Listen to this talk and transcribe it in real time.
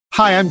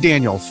Hi, I'm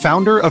Daniel,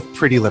 founder of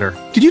Pretty Litter.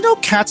 Did you know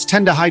cats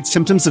tend to hide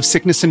symptoms of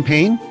sickness and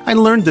pain? I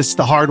learned this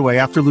the hard way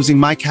after losing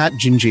my cat,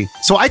 Gingy.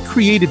 So I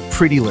created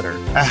Pretty Litter,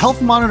 a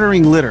health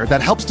monitoring litter that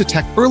helps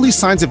detect early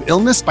signs of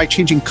illness by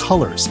changing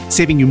colors,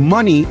 saving you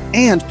money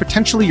and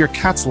potentially your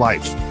cat's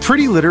life.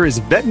 Pretty Litter is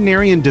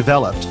veterinarian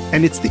developed,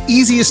 and it's the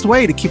easiest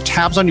way to keep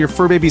tabs on your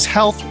fur baby's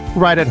health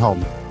right at home.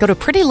 Go to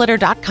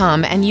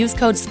prettylitter.com and use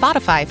code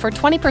SPOTIFY for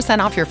 20%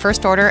 off your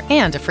first order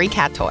and a free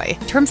cat toy.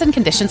 Terms and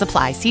conditions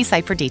apply. See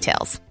site for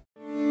details.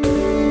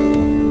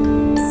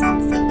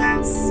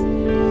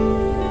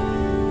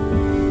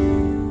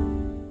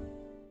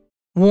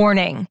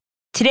 Warning.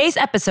 Today's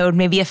episode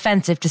may be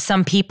offensive to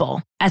some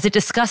people as it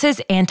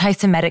discusses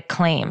anti-Semitic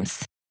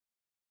claims.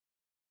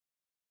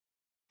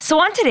 So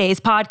on today's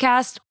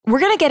podcast, we're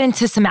going to get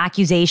into some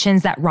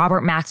accusations that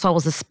Robert Maxwell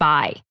was a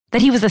spy,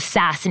 that he was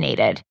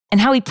assassinated, and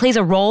how he plays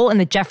a role in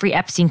the Jeffrey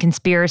Epstein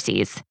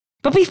conspiracies.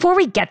 But before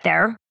we get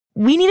there,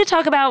 we need to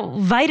talk about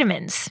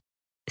vitamins.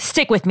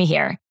 Stick with me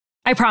here.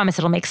 I promise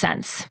it'll make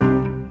sense.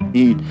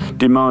 He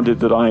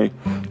demanded that I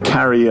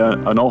carry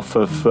an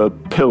offer for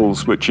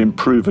pills which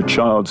improve a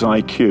child's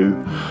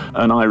IQ,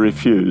 and I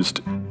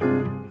refused.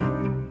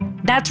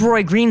 That's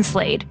Roy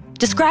Greenslade,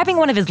 describing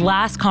one of his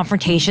last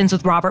confrontations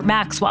with Robert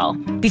Maxwell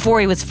before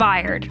he was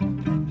fired.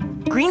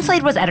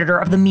 Greenslade was editor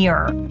of The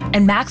Mirror,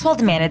 and Maxwell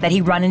demanded that he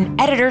run an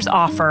editor's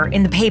offer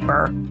in the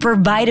paper for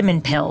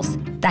vitamin pills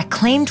that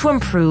claimed to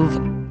improve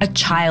a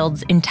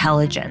child's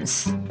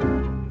intelligence.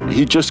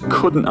 He just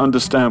couldn't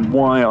understand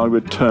why I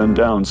would turn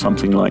down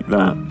something like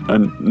that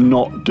and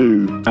not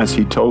do as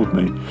he told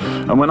me.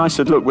 And when I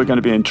said, look, we're going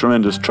to be in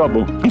tremendous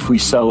trouble if we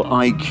sell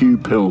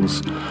IQ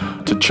pills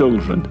to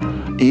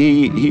children,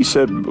 he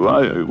said,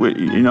 well,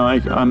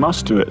 I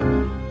must do it.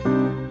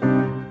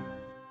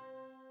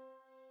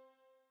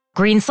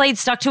 Greenslade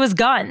stuck to his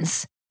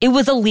guns. It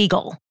was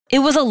illegal. It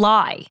was a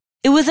lie.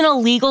 It was an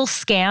illegal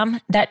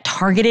scam that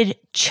targeted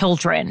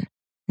children.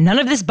 None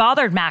of this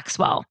bothered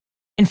Maxwell.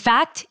 In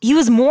fact, he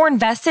was more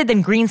invested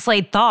than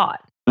Greenslade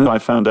thought. I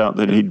found out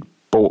that he'd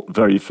bought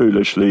very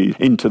foolishly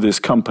into this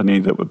company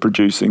that were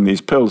producing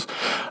these pills.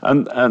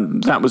 And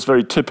that was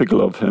very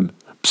typical of him.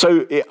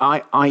 So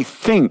I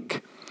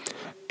think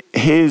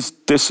his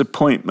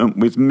disappointment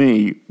with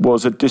me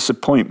was a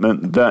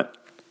disappointment that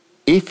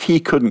if he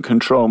couldn't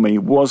control me,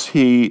 was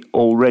he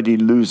already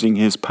losing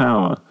his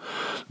power?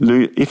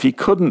 If he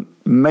couldn't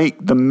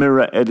make the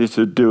Mirror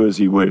editor do as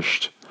he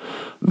wished,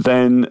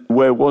 then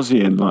where was he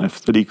in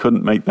life that he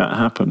couldn't make that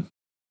happen?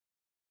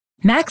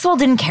 Maxwell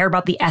didn't care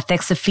about the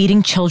ethics of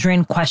feeding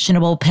children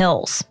questionable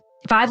pills.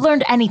 If I've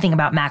learned anything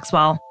about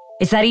Maxwell,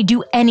 it's that he'd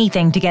do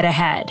anything to get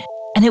ahead.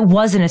 And it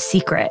wasn't a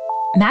secret.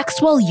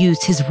 Maxwell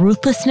used his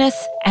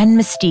ruthlessness and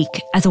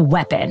mystique as a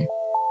weapon.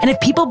 And if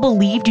people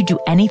believed you'd do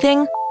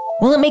anything,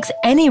 well, it makes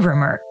any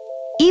rumor,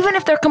 even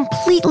if they're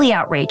completely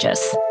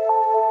outrageous,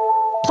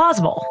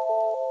 plausible.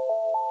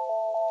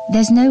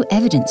 There's no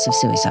evidence of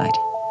suicide.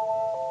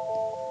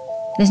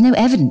 There's no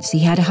evidence he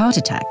had a heart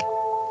attack.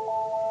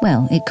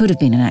 Well, it could have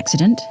been an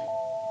accident,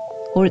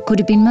 or it could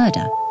have been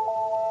murder.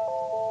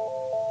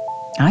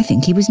 I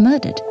think he was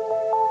murdered.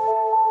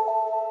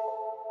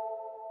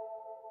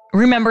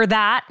 Remember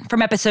that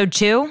from episode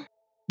 2?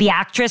 The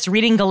actress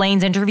reading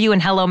Ghislaine's interview in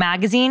Hello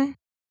Magazine?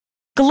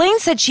 Ghislaine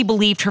said she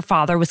believed her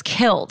father was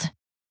killed,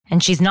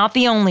 and she's not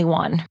the only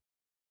one.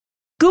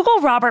 Google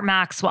Robert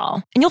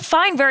Maxwell, and you'll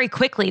find very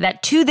quickly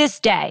that to this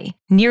day,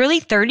 nearly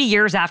 30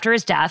 years after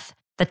his death,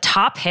 the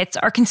top hits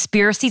are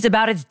conspiracies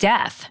about his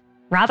death,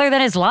 rather than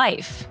his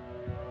life.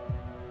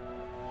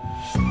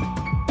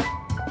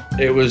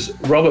 It was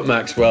Robert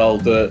Maxwell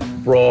that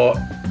brought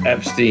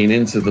Epstein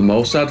into the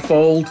Mossad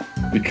fold,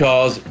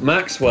 because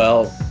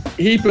Maxwell,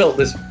 he built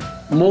this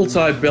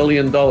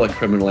multi-billion-dollar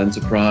criminal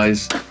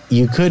enterprise.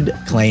 You could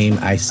claim,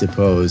 I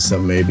suppose, so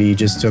maybe he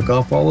just took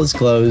off all his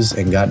clothes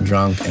and got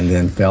drunk and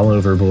then fell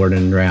overboard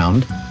and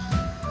drowned.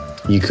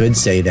 You could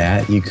say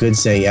that. You could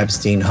say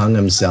Epstein hung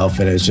himself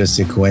and it was just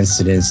a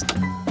coincidence.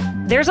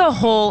 There's a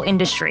whole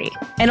industry,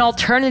 an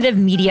alternative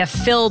media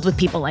filled with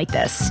people like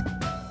this.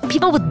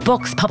 People with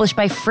books published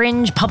by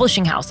fringe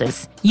publishing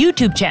houses,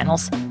 YouTube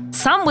channels,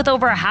 some with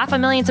over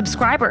 500,000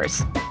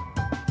 subscribers.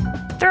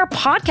 There are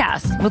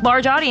podcasts with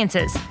large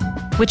audiences,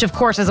 which of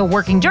course as a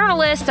working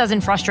journalist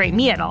doesn't frustrate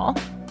me at all.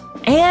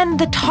 And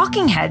the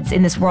talking heads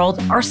in this world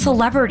are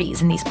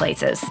celebrities in these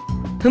places,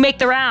 who make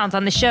the rounds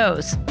on the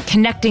shows,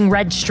 connecting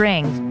red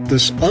string.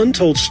 This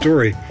untold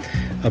story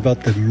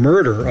about the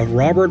murder of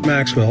Robert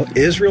Maxwell,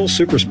 Israel's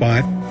super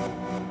spy.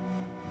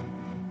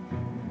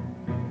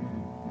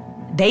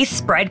 They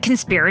spread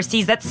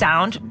conspiracies that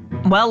sound,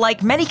 well,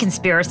 like many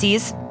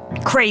conspiracies,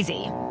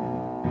 crazy.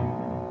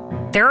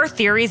 There are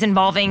theories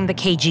involving the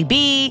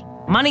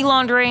KGB, money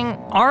laundering,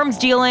 arms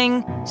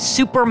dealing,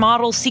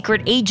 supermodel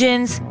secret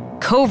agents,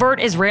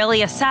 covert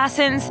Israeli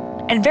assassins,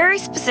 and very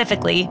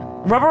specifically,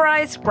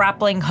 rubberized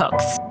grappling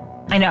hooks.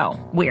 I know,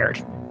 weird.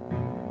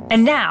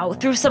 And now,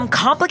 through some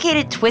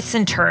complicated twists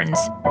and turns,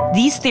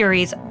 these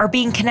theories are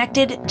being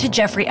connected to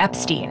Jeffrey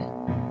Epstein.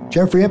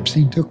 Jeffrey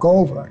Epstein took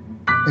over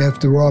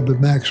after Robert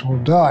Maxwell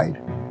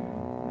died.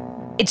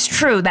 It's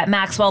true that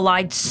Maxwell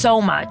lied so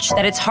much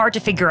that it's hard to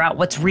figure out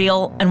what's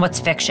real and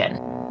what's fiction.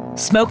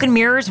 Smoke and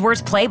mirrors were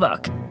his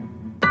playbook.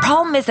 The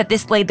problem is that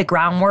this laid the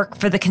groundwork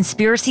for the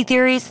conspiracy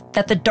theories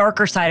that the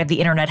darker side of the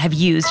internet have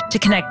used to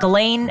connect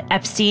Ghislaine,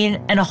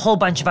 Epstein, and a whole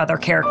bunch of other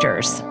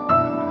characters.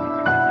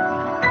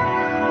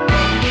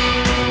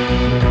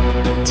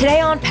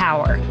 Today on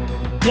Power,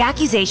 the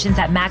accusations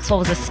that Maxwell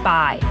was a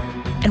spy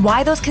and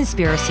why those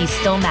conspiracies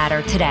still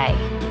matter today.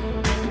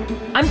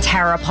 I'm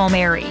Tara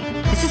Palmieri.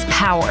 This is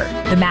Power,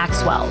 the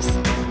Maxwells.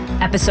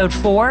 Episode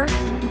 4,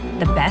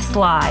 The Best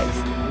Lies.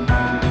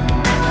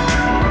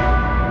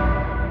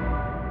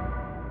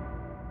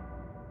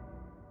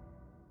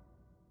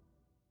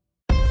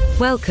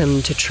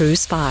 Welcome to True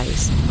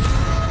Spies,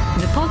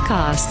 the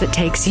podcast that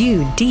takes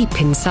you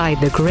deep inside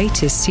the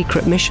greatest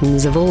secret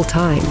missions of all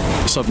time.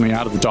 Suddenly,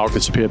 out of the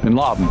darkness appeared Bin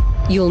Laden.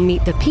 You'll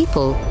meet the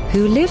people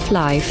who live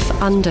life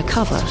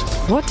undercover.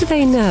 What do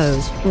they know?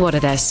 What are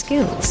their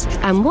skills?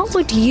 And what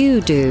would you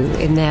do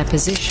in their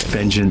position?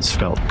 Vengeance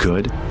felt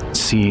good.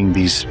 Seeing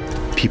these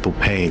people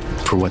pay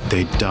for what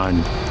they'd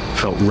done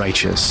felt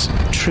righteous.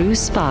 True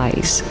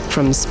Spies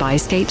from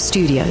Spyscape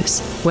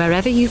Studios,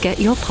 wherever you get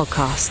your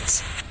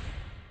podcasts.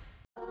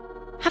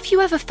 Have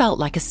you ever felt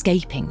like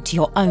escaping to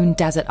your own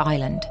desert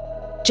island?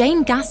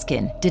 Jane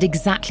Gaskin did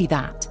exactly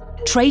that,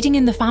 trading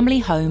in the family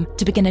home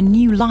to begin a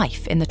new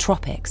life in the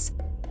tropics.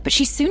 But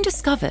she soon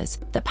discovers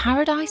that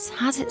paradise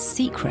has its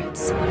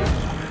secrets.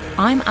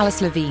 I'm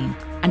Alice Levine,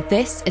 and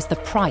this is The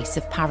Price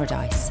of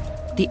Paradise,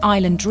 the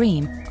island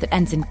dream that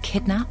ends in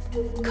kidnap,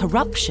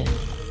 corruption,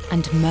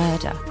 and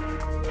murder.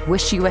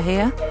 Wish you were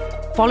here?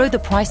 Follow The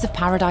Price of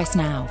Paradise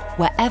now,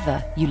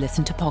 wherever you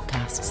listen to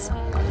podcasts.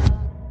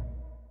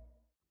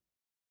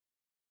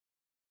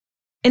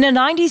 In a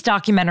 90s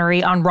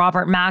documentary on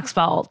Robert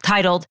Maxwell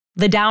titled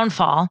The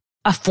Downfall,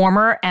 a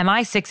former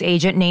MI6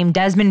 agent named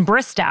Desmond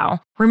Bristow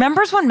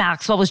remembers when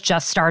Maxwell was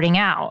just starting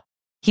out.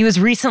 He was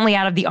recently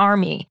out of the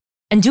army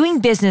and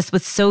doing business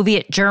with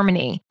Soviet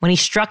Germany when he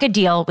struck a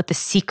deal with the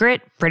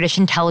secret British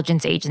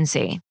intelligence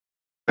agency.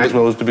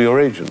 Maxwell was to be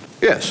your agent?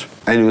 Yes.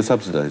 And you were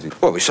subsidizing?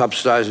 Well, we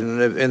subsidized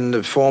in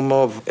the form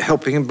of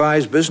helping him buy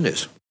his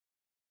business.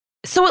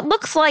 So it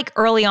looks like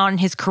early on in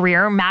his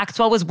career,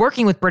 Maxwell was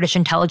working with British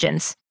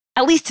intelligence,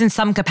 at least in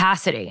some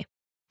capacity.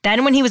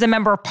 Then when he was a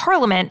member of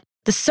parliament,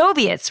 the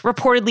Soviets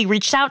reportedly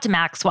reached out to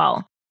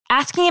Maxwell,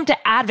 asking him to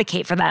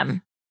advocate for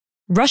them.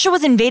 Russia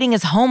was invading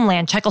his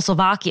homeland,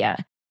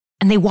 Czechoslovakia,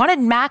 and they wanted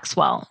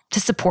Maxwell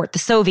to support the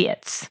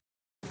Soviets.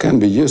 It can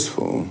be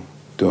useful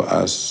to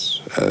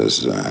us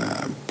as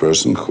a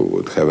person who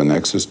would have an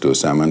access to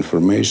some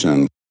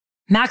information.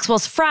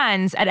 Maxwell's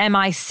friends at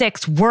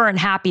MI6 weren't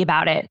happy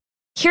about it.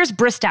 Here's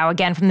Bristow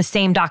again from the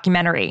same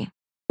documentary.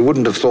 I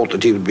wouldn't have thought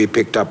that he would be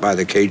picked up by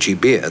the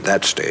KGB at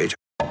that stage.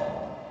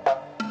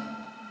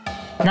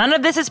 None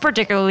of this is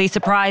particularly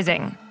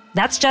surprising.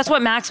 That's just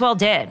what Maxwell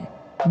did.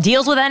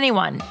 Deals with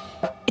anyone.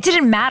 It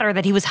didn't matter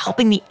that he was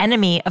helping the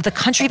enemy of the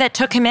country that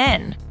took him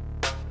in.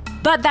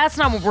 But that's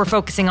not what we're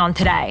focusing on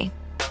today.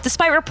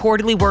 Despite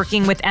reportedly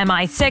working with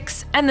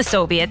MI6 and the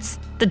Soviets,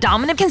 the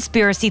dominant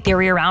conspiracy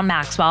theory around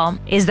Maxwell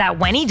is that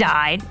when he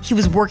died, he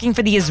was working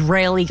for the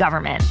Israeli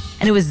government,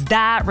 and it was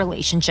that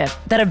relationship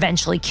that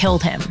eventually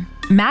killed him.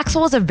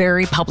 Maxwell was a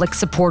very public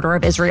supporter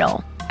of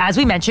Israel. As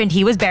we mentioned,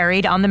 he was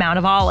buried on the Mount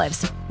of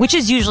Olives, which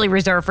is usually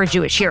reserved for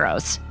Jewish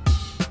heroes.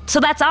 So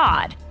that's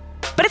odd,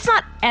 but it's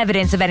not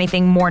evidence of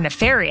anything more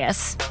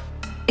nefarious.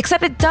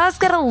 Except it does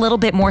get a little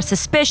bit more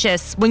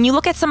suspicious when you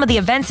look at some of the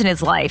events in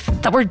his life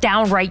that were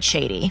downright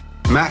shady.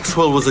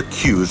 Maxwell was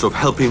accused of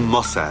helping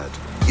Mossad,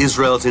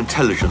 Israel's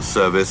intelligence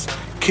service,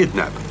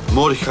 kidnap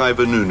Mordechai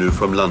Vanunu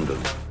from London.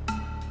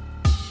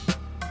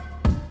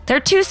 There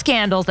are two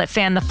scandals that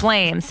fan the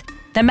flames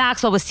that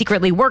Maxwell was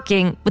secretly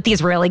working with the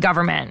Israeli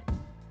government.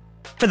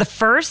 For the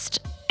first,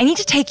 I need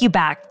to take you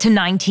back to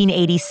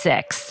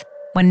 1986,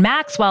 when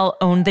Maxwell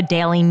owned the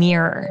Daily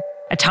Mirror,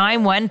 a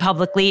time when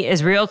publicly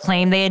Israel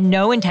claimed they had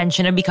no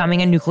intention of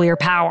becoming a nuclear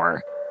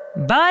power.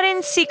 But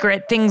in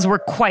secret, things were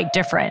quite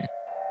different.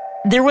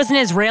 There was an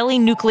Israeli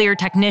nuclear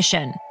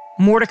technician,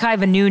 Mordechai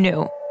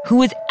Vanunu, who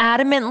was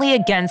adamantly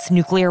against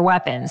nuclear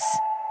weapons.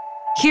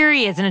 Here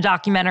he is in a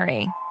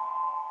documentary.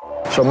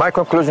 So my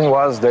conclusion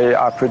was they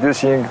are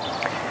producing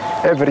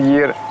every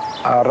year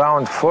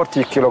around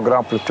 40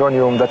 kilogram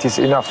plutonium that is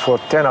enough for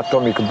 10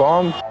 atomic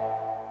bombs.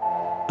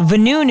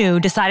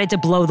 Vanunu decided to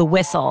blow the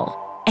whistle,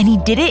 and he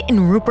did it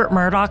in Rupert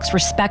Murdoch's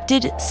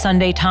respected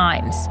Sunday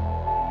Times.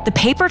 The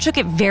paper took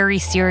it very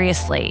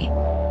seriously.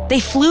 They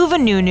flew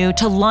Vanunu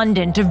to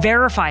London to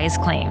verify his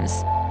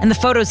claims and the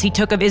photos he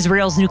took of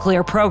Israel's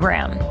nuclear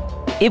program.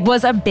 It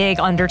was a big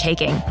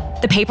undertaking.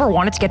 The paper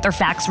wanted to get their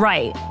facts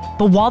right,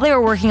 but while they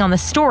were working on the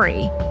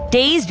story,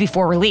 days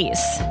before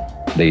release,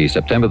 the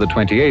September the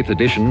 28th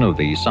edition of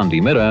the Sunday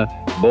Mirror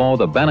bore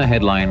the banner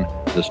headline,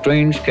 "The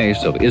Strange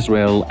Case of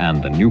Israel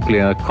and the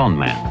Nuclear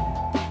Conman."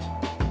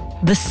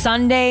 The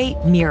Sunday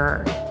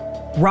Mirror.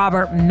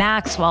 Robert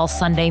Maxwell's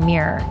Sunday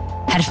Mirror.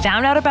 had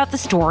found out about the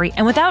story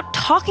and without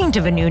talking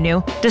to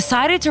Vanunu,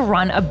 decided to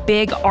run a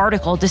big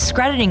article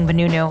discrediting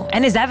Vanunu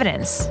and his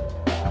evidence.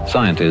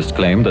 Scientists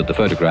claimed that the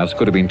photographs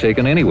could have been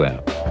taken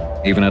anywhere,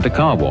 even at a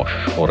car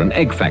wash or an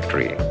egg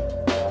factory.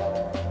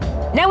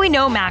 Now we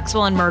know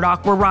Maxwell and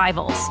Murdoch were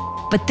rivals,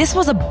 but this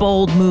was a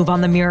bold move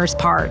on the Mirror's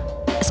part,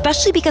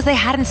 especially because they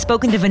hadn't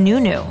spoken to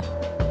Vanunu.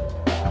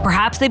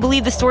 Perhaps they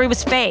believed the story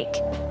was fake,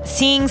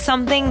 seeing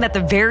something that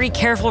the very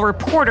careful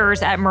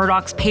reporters at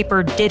Murdoch's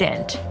paper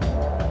didn't.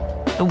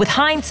 But with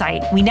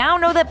hindsight, we now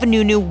know that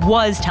Vanunu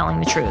was telling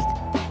the truth.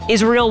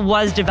 Israel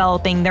was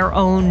developing their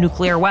own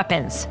nuclear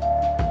weapons.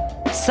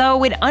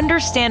 So it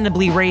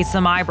understandably raised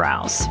some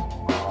eyebrows.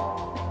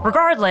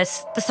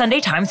 Regardless, the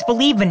Sunday Times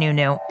believed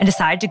Vanunu and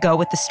decided to go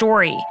with the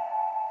story.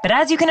 But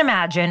as you can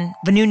imagine,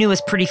 Vanunu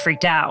was pretty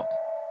freaked out.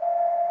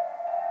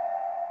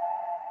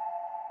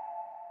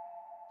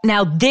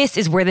 Now this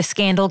is where the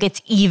scandal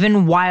gets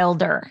even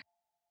wilder.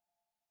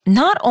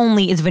 Not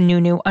only is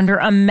Vanunu under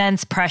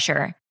immense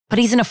pressure, but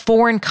he's in a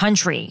foreign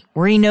country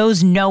where he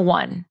knows no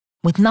one,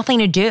 with nothing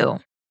to do.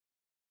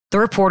 The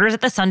reporters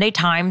at the Sunday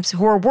Times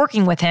who were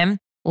working with him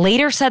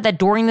later said that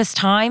during this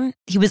time,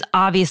 he was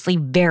obviously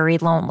very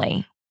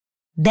lonely.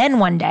 Then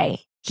one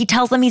day, he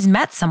tells them he's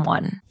met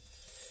someone.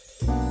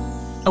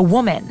 A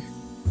woman.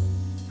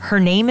 Her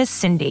name is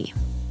Cindy.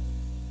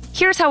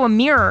 Here's how a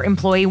Mirror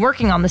employee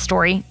working on the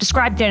story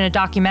described it in a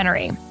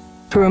documentary.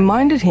 It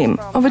reminded him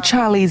of a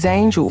Charlie's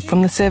Angel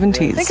from the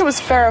 70s. I think it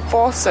was Farrah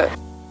Fawcett.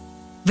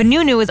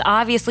 Vanunu is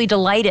obviously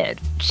delighted.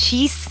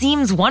 She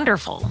seems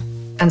wonderful.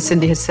 And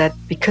Cindy has said,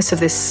 because of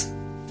this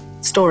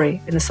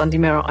story in the Sunday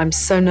Mirror, I'm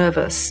so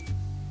nervous.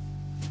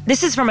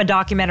 This is from a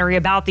documentary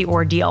about the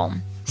ordeal.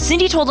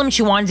 Cindy told him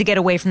she wanted to get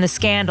away from the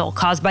scandal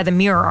caused by the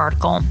Mirror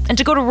article and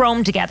to go to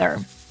Rome together.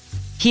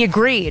 He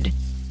agreed.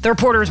 The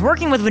reporters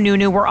working with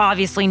Vanunu were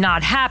obviously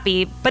not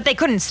happy, but they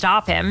couldn't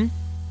stop him.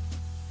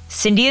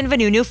 Cindy and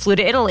Vanunu flew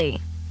to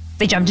Italy.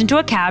 They jumped into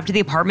a cab to the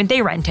apartment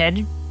they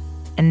rented,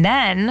 and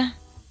then...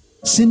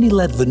 Cindy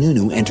let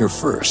Vanunu enter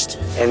first.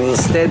 And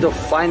instead of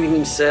finding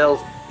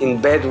himself in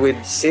bed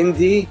with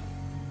Cindy,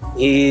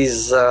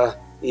 he's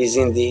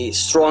in the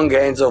strong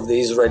hands of the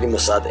Israeli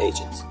Mossad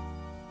agents.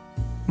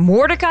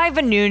 Mordecai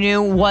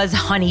Vanunu was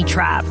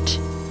honey-trapped.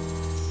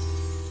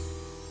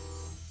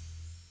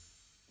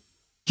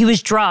 He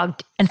was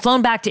drugged and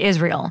flown back to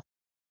Israel.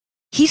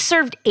 He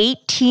served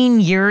 18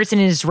 years in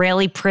an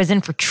Israeli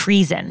prison for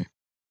treason.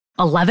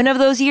 11 of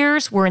those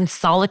years were in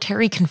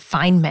solitary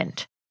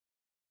confinement.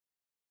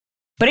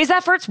 But his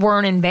efforts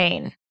weren't in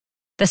vain.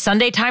 The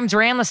Sunday Times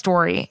ran the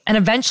story, and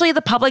eventually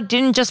the public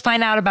didn't just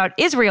find out about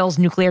Israel's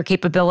nuclear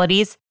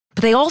capabilities,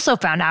 but they also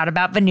found out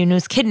about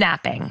Vanunu's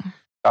kidnapping.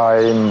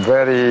 I'm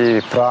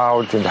very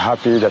proud and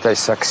happy that I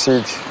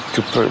succeed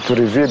to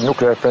reveal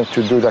nuclear weapons,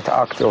 to do that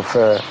act of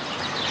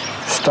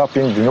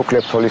stopping the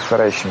nuclear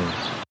proliferation.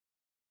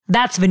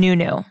 That's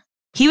Vanunu.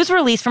 He was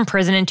released from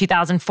prison in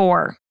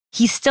 2004.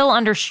 He's still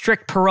under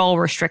strict parole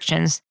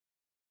restrictions.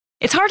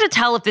 It's hard to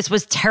tell if this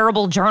was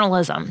terrible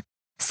journalism,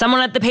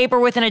 someone at the paper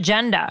with an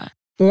agenda,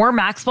 or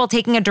Maxwell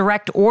taking a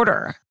direct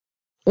order,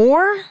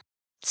 or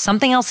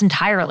something else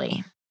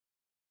entirely.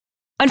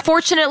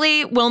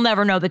 Unfortunately, we'll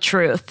never know the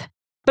truth.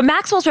 But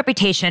Maxwell's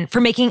reputation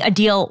for making a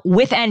deal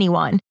with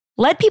anyone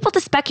led people to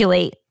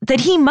speculate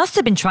that he must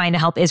have been trying to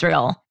help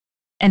Israel.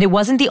 And it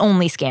wasn't the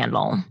only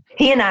scandal.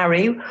 He and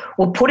Ari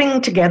were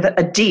putting together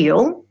a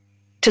deal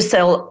to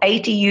sell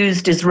 80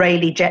 used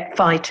Israeli jet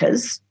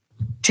fighters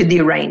to the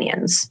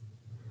Iranians.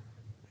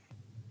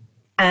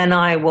 And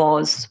I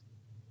was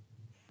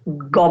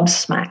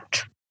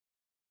gobsmacked.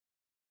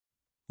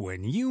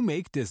 When you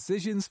make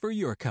decisions for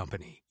your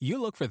company,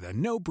 you look for the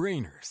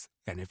no-brainers.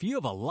 And if you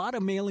have a lot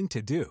of mailing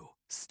to do,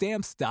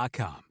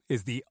 Stamps.com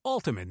is the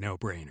ultimate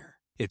no-brainer.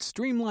 It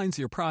streamlines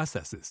your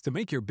processes to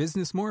make your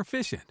business more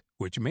efficient,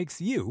 which makes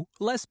you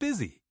less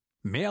busy.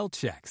 Mail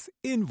checks,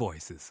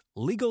 invoices,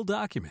 legal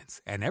documents,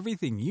 and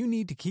everything you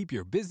need to keep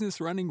your business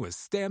running with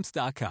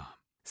Stamps.com.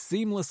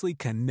 Seamlessly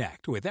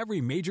connect with every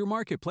major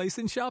marketplace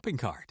and shopping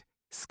cart.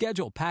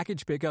 Schedule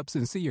package pickups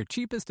and see your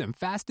cheapest and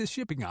fastest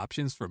shipping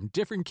options from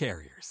different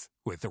carriers,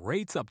 with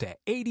rates up to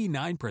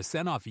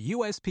 89% off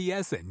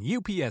USPS and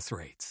UPS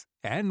rates.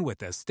 And with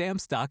the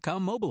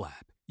Stamps.com mobile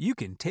app, you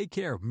can take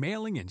care of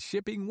mailing and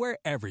shipping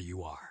wherever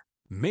you are.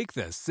 Make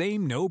the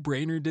same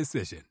no-brainer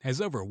decision as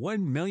over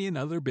 1 million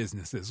other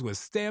businesses with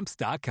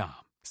Stamps.com.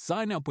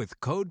 Sign up with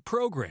code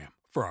PROGRAM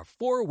for a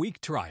 4-week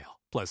trial,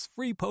 plus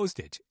free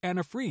postage and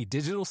a free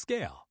digital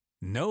scale.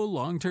 No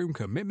long-term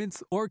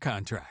commitments or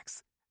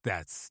contracts.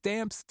 That's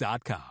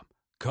Stamps.com.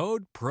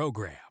 Code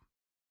PROGRAM.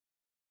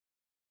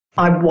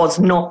 I was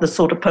not the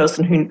sort of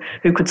person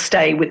who could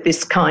stay with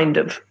this kind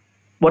of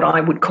what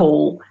I would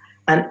call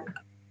an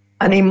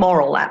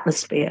immoral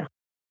atmosphere.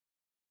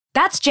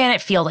 That's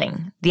Janet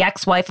Fielding, the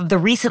ex-wife of the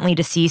recently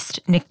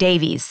deceased Nick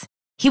Davies.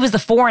 He was the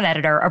foreign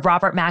editor of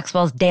Robert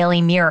Maxwell's Daily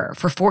Mirror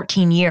for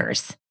 14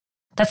 years.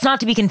 That's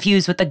not to be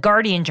confused with the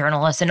Guardian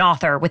journalist and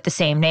author with the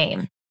same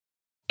name.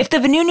 If the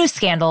Vanunu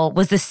scandal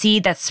was the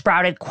seed that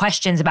sprouted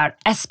questions about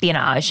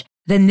espionage,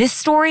 then this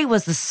story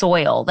was the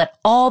soil that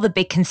all the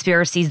big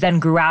conspiracies then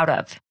grew out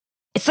of.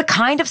 It's the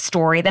kind of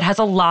story that has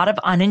a lot of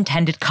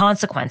unintended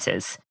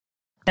consequences.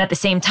 But at the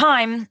same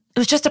time, it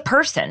was just a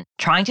person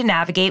trying to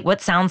navigate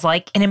what sounds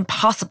like an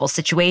impossible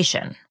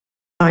situation.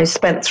 I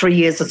spent 3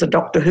 years as a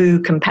Doctor Who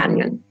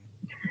companion.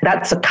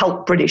 That's a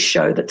cult British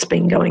show that's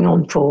been going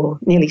on for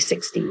nearly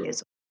 60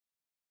 years.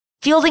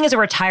 Fielding is a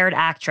retired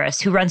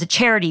actress who runs a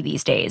charity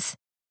these days.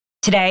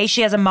 Today,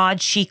 she has a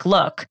mod chic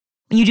look.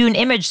 When you do an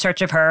image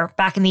search of her,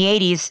 back in the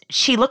 80s,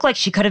 she looked like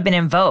she could have been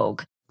in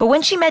Vogue. But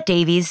when she met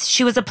Davies,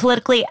 she was a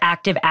politically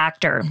active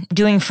actor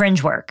doing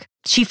fringe work.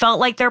 She felt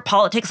like their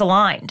politics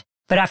aligned.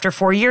 But after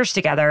 4 years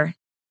together,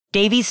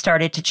 Davies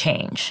started to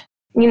change.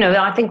 You know,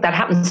 I think that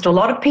happens to a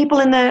lot of people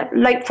in their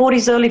late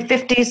 40s, early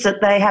 50s,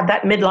 that they have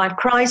that midlife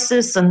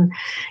crisis and,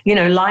 you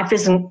know, life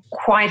isn't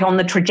quite on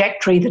the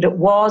trajectory that it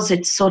was.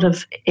 It's sort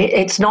of,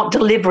 it's not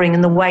delivering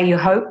in the way you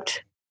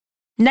hoped.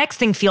 Next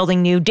thing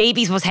Fielding knew,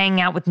 Davies was hanging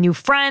out with new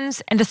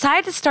friends and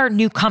decided to start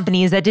new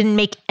companies that didn't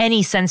make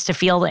any sense to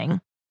Fielding.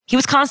 He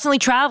was constantly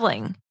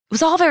traveling. It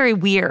was all very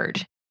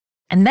weird.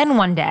 And then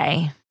one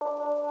day,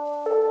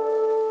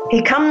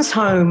 he comes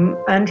home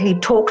and he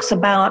talks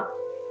about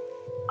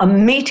a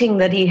meeting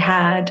that he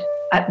had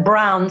at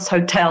Brown's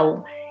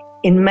Hotel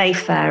in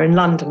Mayfair in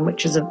London,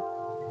 which is a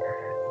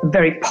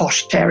very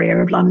posh area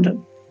of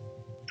London.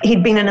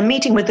 He'd been in a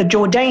meeting with a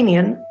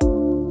Jordanian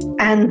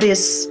and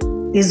this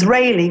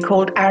Israeli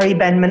called Ari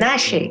Ben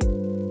Menashe.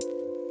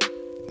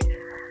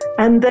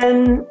 And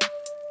then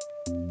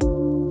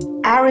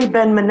Ari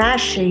Ben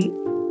Menashe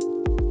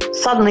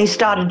suddenly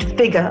started to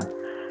figure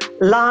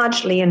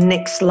largely in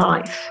Nick's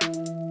life.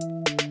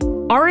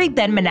 Ari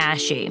Ben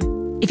Menashe.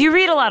 If you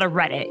read a lot of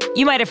Reddit,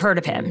 you might have heard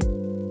of him.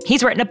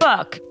 He's written a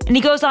book, and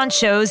he goes on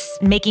shows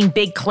making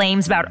big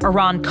claims about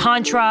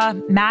Iran-Contra,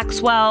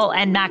 Maxwell,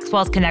 and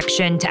Maxwell's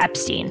connection to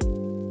Epstein.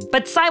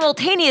 But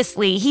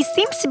simultaneously, he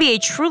seems to be a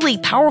truly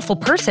powerful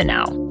person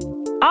now.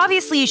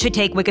 Obviously, you should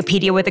take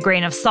Wikipedia with a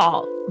grain of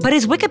salt, but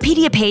his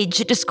Wikipedia page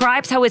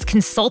describes how his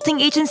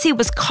consulting agency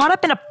was caught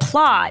up in a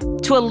plot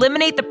to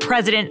eliminate the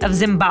president of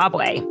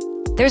Zimbabwe.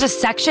 There's a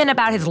section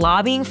about his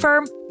lobbying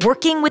firm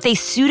working with a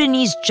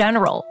Sudanese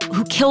general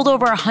who killed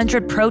over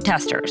 100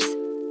 protesters.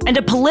 And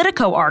a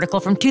Politico article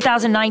from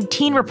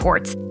 2019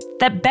 reports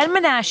that Ben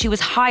Menashe was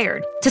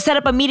hired to set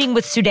up a meeting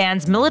with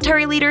Sudan's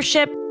military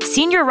leadership,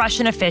 senior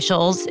Russian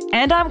officials,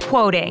 and I'm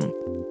quoting,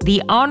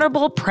 the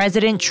Honorable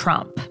President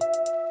Trump.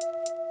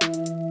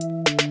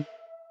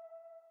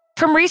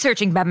 From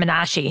researching Ben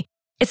Menashe,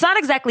 it's not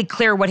exactly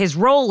clear what his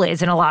role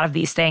is in a lot of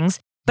these things,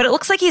 but it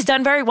looks like he's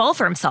done very well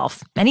for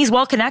himself, and he's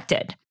well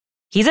connected.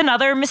 He's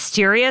another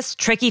mysterious,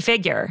 tricky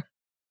figure.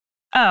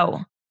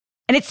 Oh,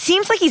 and it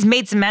seems like he's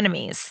made some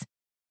enemies.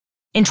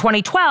 In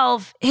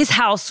 2012, his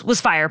house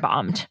was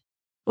firebombed.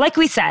 Like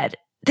we said,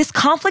 this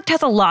conflict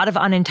has a lot of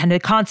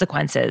unintended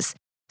consequences.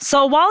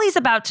 So while he's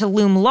about to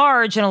loom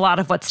large in a lot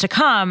of what's to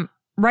come,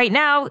 right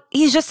now,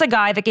 he's just a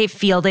guy that gave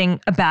Fielding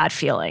a bad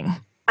feeling.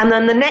 And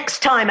then the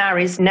next time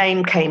Ari's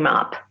name came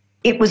up,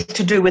 it was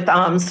to do with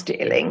arms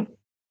dealing.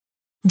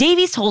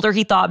 Davies told her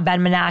he thought Ben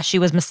Menashe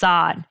was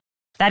Mossad.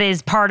 That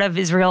is, part of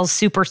Israel's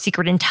super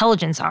secret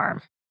intelligence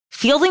arm.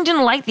 Fielding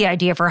didn't like the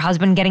idea of her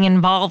husband getting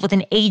involved with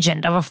an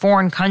agent of a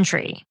foreign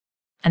country.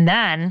 And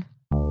then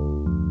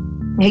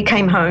he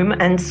came home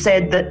and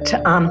said that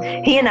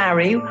he and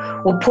Ari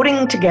were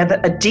putting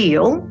together a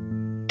deal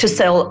to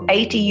sell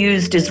 80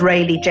 used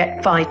Israeli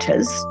jet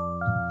fighters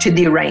to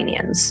the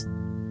Iranians.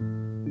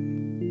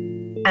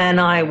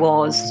 And I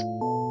was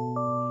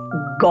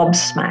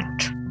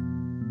gobsmacked.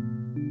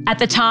 At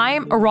the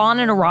time, Iran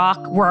and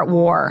Iraq were at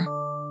war.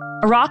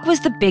 Iraq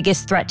was the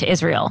biggest threat to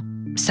Israel,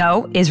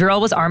 so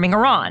Israel was arming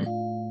Iran.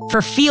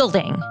 For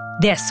Fielding,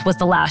 this was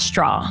the last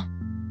straw.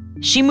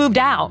 She moved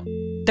out.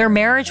 Their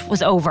marriage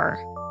was over.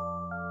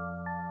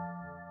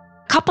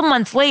 A couple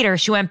months later,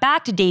 she went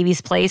back to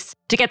Davies' place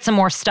to get some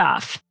more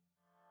stuff.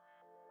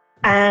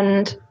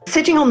 And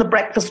sitting on the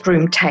breakfast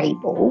room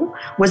table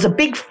was a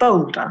big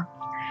folder,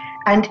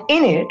 and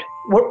in it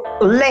were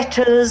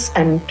letters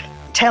and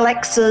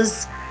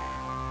telexes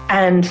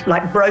and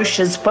like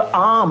brochures for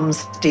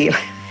arms dealing.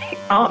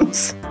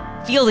 Arms.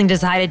 Fielding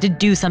decided to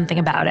do something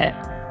about it.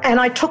 And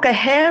I took a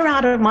hair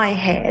out of my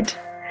head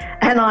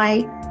and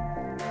I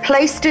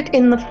placed it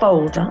in the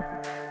folder.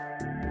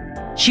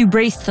 She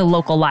raced to the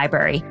local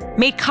library,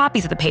 made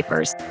copies of the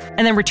papers,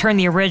 and then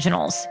returned the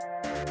originals.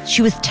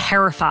 She was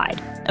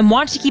terrified and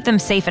wanted to keep them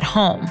safe at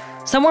home,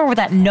 somewhere where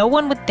that no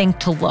one would think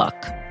to look.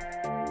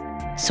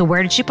 So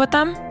where did she put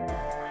them?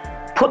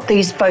 Put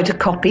these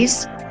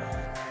photocopies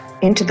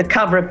into the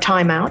cover of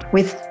Time Out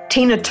with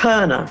Tina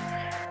Turner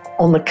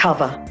on the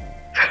cover.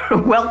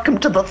 Welcome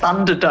to the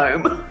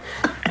Thunderdome.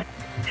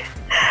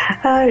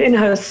 In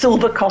her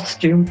silver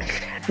costume,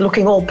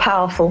 looking all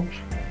powerful.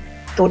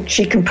 Thought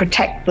she can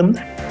protect them.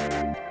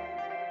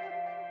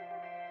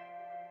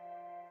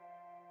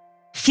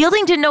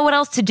 Fielding didn't know what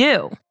else to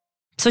do,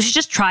 so she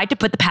just tried to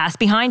put the past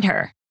behind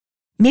her.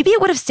 Maybe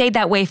it would have stayed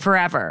that way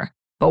forever,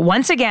 but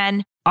once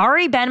again,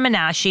 Ari Ben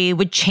Menashe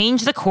would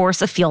change the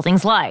course of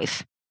Fielding's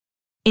life.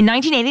 In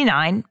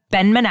 1989,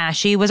 Ben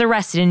Menashe was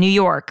arrested in New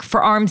York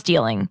for arms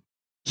dealing.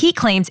 He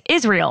claims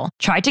Israel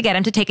tried to get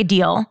him to take a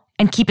deal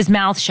and keep his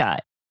mouth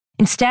shut.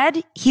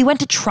 Instead, he went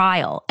to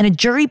trial, and a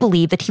jury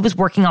believed that he was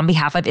working on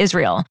behalf of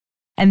Israel,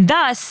 and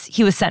thus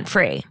he was set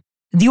free.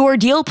 The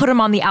ordeal put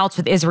him on the outs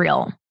with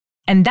Israel,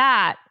 and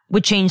that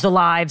would change the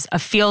lives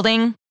of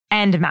Fielding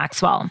and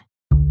Maxwell.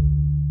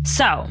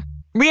 So,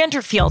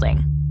 re-enter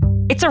Fielding.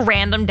 It's a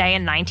random day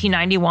in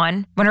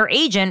 1991 when her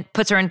agent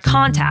puts her in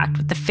contact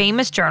with the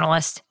famous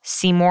journalist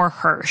Seymour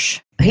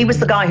Hersh. He was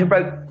the guy who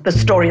wrote the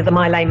story of the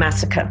My Lai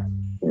massacre.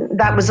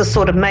 That was a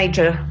sort of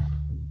major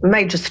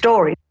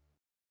story.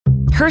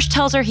 Hersh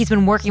tells her he's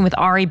been working with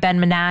Ari Ben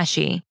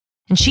Menashe,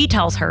 and she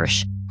tells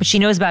Hersh what she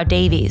knows about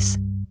Davies.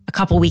 A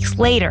couple weeks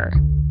later,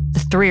 the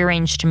three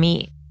arrange to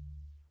meet.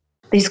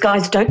 These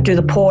guys don't do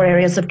the poor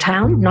areas of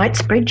town.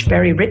 Knightsbridge,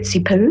 very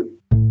ritzy-poo.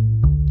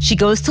 She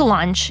goes to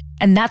lunch,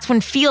 and that's when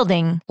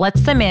Fielding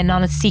lets them in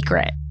on a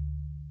secret.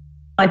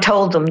 I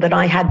told them that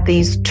I had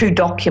these 2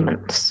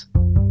 documents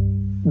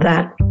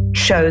that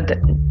showed that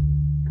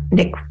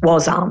Nick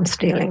was arms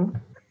dealing.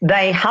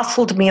 They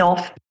hustled me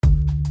off.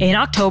 In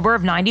October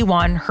of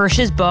 91,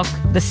 Hersh's book,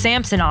 The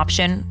Samson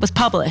Option, was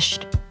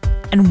published.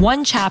 And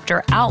one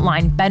chapter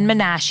outlined Ben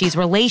Menashe's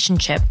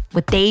relationship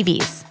with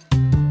Davies.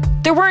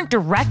 There weren't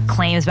direct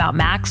claims about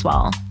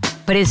Maxwell,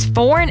 but his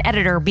foreign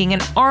editor being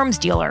an arms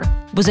dealer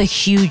was a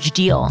huge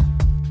deal.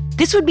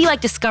 This would be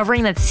like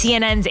discovering that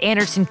CNN's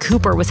Anderson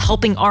Cooper was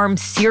helping arm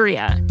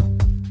Syria.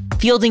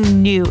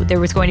 Fielding knew there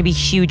was going to be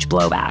huge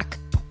blowback.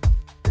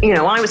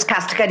 I was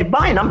castigated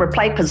by a number of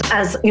papers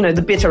as,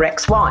 the bitter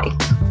ex-wife,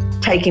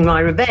 taking my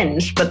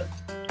revenge, but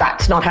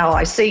that's not how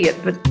I see it.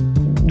 But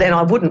then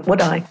I wouldn't,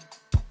 would I?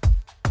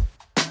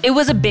 It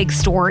was a big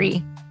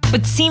story,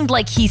 but seemed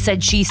like he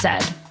said, she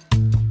said.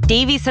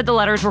 Davies said the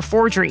letters were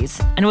forgeries,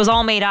 and it was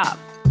all made up.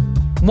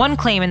 One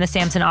claim in the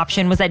Samson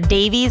Option was that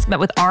Davies met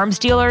with arms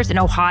dealers in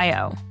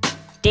Ohio.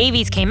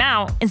 Davies came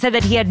out and said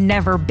that he had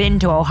never been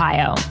to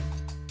Ohio.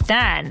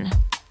 Then...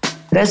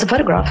 there's a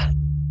photograph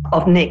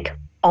of Nick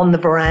on the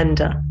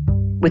veranda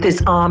with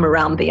his arm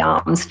around the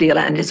arms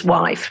dealer and his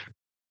wife.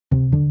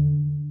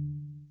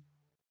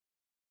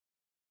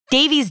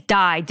 Davies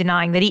died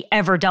denying that he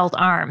ever dealt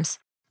arms.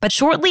 But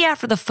shortly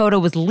after the photo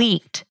was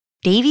leaked,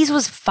 Davies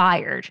was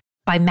fired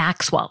by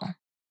Maxwell.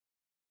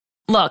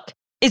 Look,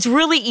 it's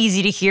really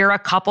easy to hear a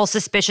couple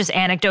suspicious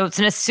anecdotes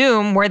and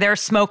assume where there's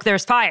smoke,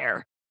 there's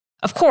fire.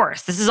 Of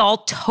course, this is all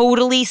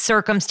totally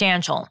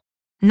circumstantial.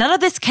 None of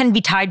this can be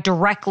tied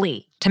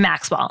directly to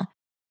Maxwell.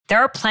 There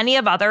are plenty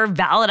of other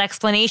valid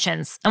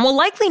explanations, and we'll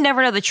likely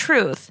never know the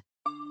truth.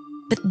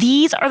 But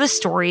these are the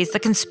stories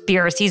that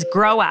conspiracies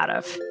grow out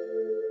of.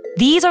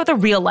 These are the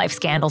real-life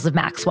scandals of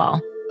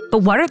Maxwell. But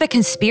what are the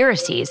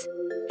conspiracies?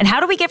 And how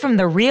do we get from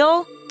the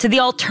real to the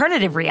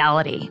alternative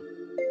reality?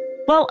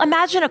 Well,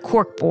 imagine a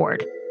cork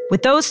board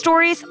with those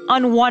stories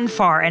on one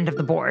far end of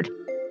the board.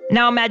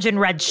 Now imagine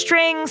red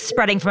strings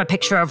spreading from a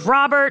picture of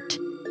Robert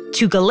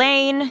to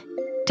Ghislaine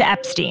to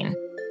Epstein.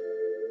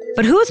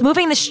 But who's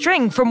moving the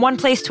string from one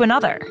place to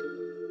another?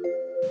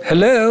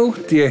 Hello,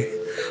 dear.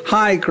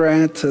 Hi,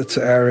 Grant. It's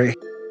Ari.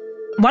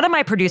 One of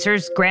my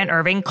producers, Grant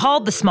Irving,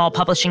 called the small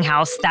publishing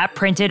house that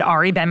printed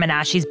Ari Ben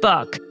Menashe's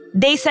book.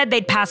 They said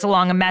they'd pass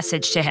along a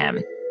message to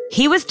him.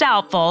 He was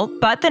doubtful,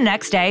 but the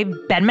next day,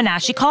 Ben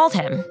Menashe called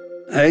him.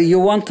 You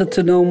wanted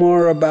to know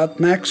more about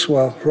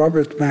Maxwell,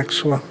 Robert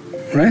Maxwell,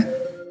 right?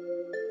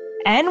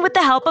 And with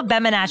the help of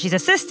Ben Menashe's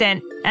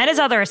assistant and his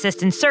other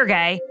assistant,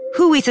 Sergey,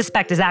 who we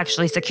suspect is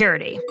actually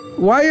security.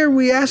 Why are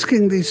we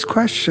asking these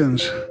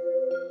questions?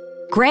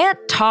 Grant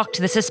talked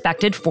to the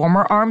suspected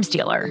former arms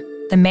dealer,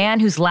 the man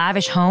whose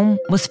lavish home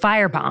was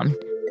firebombed,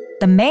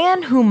 the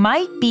man who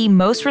might be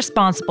most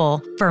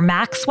responsible for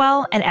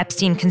Maxwell and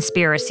Epstein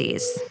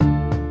conspiracies.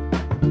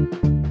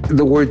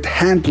 The word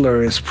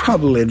handler is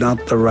probably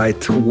not the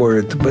right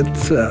word,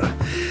 but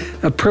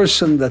a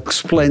person that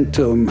explained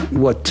to him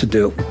what to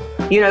do.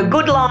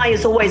 Good lie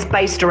is always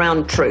based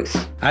around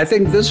truth. I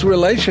think this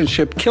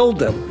relationship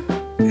killed him,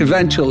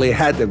 eventually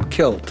had him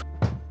killed.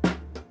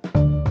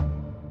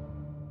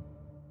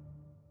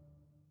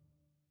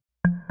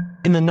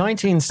 In the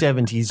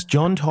 1970s,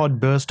 John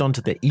Todd burst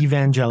onto the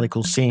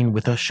evangelical scene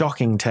with a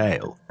shocking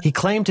tale. He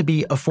claimed to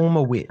be a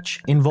former witch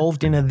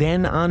involved in a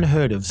then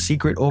unheard-of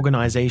secret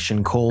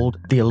organization called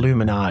the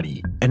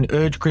Illuminati and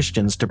urged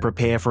Christians to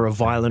prepare for a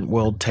violent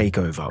world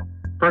takeover.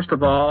 First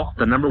of all,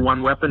 the number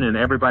one weapon in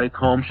everybody's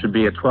home should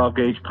be a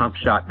 12-gauge pump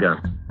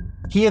shotgun.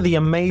 Hear the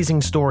amazing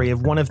story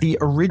of one of the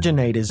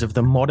originators of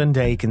the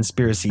modern-day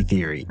conspiracy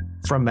theory.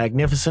 From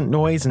Magnificent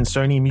Noise and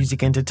Sony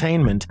Music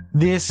Entertainment,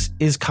 this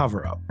is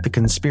Cover Up, the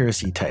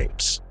Conspiracy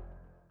Tapes.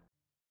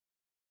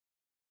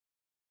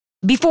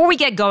 Before we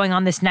get going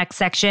on this next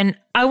section,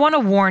 I want to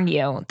warn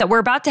you that we're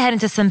about to head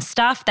into some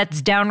stuff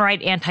that's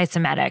downright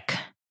anti-Semitic.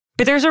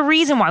 But there's a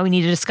reason why we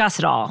need to discuss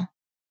it all.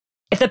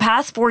 If the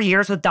past 4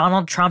 years with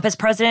Donald Trump as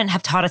president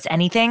have taught us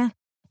anything,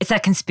 it's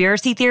that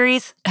conspiracy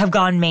theories have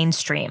gone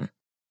mainstream.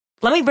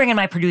 Let me bring in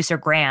my producer,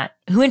 Grant,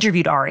 who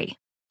interviewed Ari.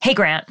 Hey,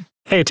 Grant.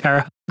 Hey,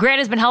 Tara. Grant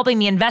has been helping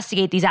me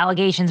investigate these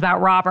allegations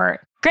about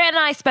Robert. Grant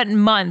and I spent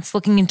months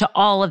looking into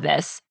all of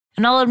this,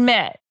 and I'll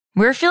admit,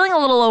 we were feeling a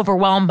little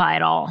overwhelmed by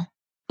it all.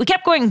 We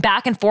kept going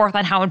back and forth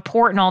on how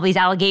important all these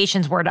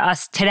allegations were to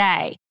us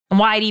today, and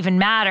why it even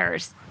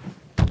matters.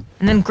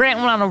 And then Grant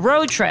went on a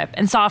road trip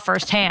and saw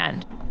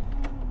firsthand.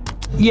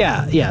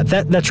 Yeah,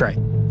 that's right.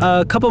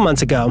 A couple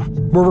months ago,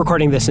 we're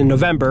recording this in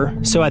November,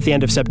 so at the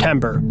end of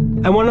September,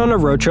 I went on a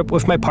road trip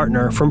with my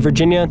partner from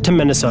Virginia to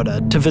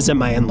Minnesota to visit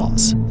my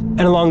in-laws.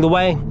 And along the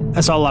way,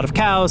 I saw a lot of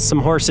cows, some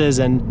horses,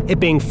 and it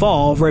being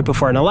fall right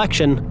before an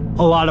election,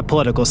 a lot of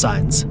political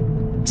signs.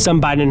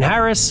 Some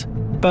Biden-Harris,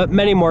 but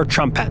many more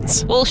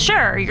Trump-Pence. Well,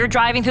 sure, you're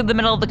driving through the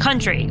middle of the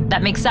country.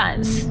 That makes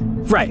sense.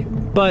 Right,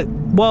 but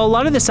while a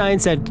lot of the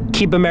signs said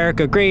Keep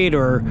America Great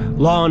or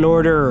Law and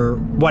Order or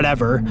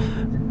whatever,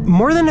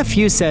 more than a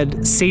few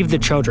said Save the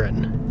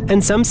Children,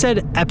 and some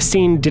said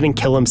Epstein didn't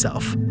kill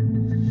himself.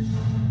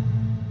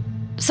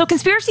 So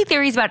conspiracy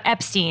theories about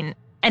Epstein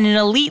and an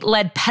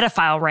elite-led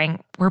pedophile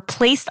ring were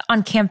placed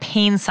on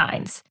campaign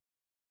signs.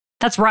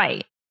 That's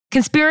right.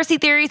 Conspiracy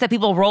theories that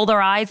people roll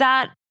their eyes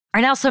at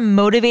are now some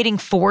motivating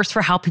force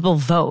for how people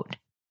vote.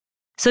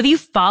 So if you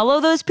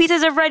follow those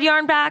pieces of red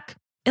yarn back,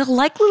 it'll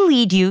likely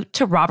lead you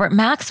to Robert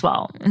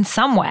Maxwell in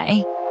some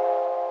way.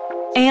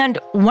 And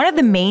one of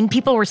the main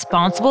people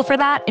responsible for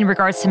that in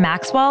regards to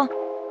Maxwell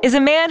is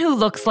a man who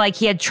looks like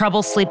he had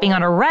trouble sleeping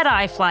on a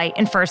red-eye flight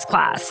in first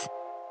class,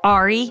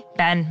 Ari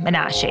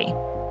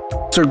Ben-Menashe.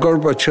 Mr.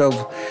 Gorbachev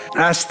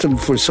asked him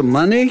for some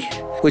money,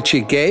 which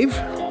he gave,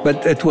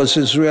 but it was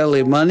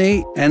Israeli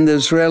money, and the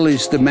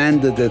Israelis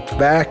demanded it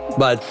back.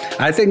 But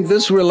I think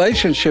this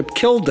relationship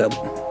killed him,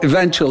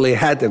 eventually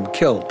had him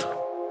killed.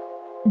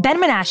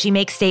 Ben-Menashe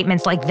makes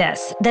statements like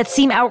this that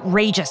seem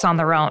outrageous on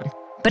their own,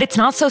 but it's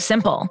not so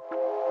simple.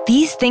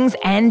 These things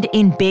end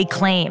in big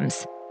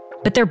claims,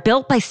 but they're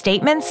built by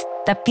statements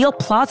that feel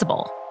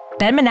plausible.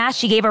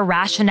 Ben-Menashe gave a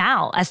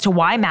rationale as to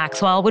why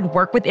Maxwell would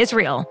work with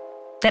Israel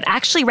that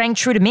actually rang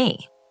true to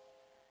me.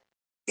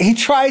 He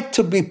tried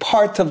to be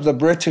part of the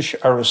British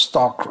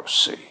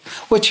aristocracy,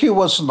 which he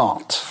was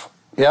not,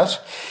 yes?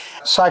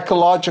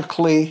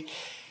 Psychologically,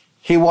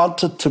 he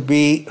wanted to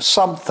be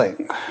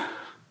something.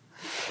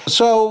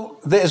 So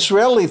the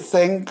Israeli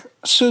thing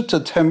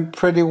suited him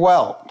pretty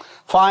well.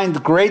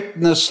 Find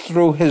greatness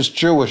through his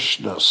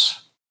Jewishness.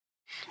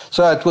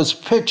 So it was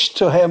pitched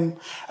to him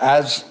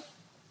as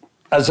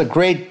a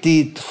great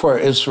deed for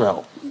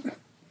Israel.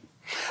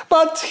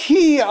 But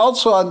he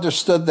also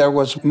understood there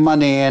was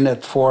money in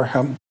it for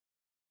him.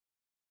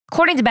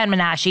 According to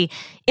Ben-Menashe,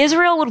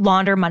 Israel would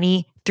launder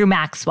money through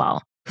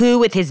Maxwell, who,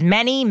 with his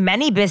many,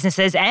 many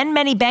businesses and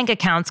many bank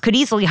accounts, could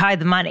easily hide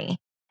the money.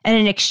 And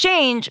in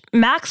exchange,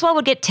 Maxwell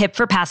would get tipped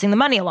for passing the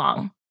money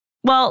along.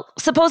 Well,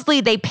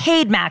 supposedly they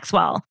paid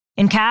Maxwell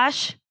in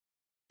cash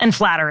and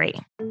flattery.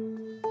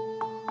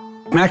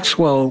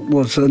 Maxwell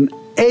was an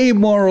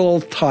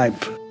amoral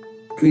type.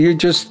 You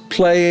just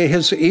play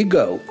his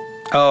ego.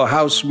 Oh,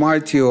 how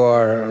smart you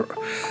are,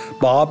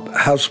 Bob.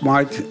 How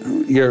smart.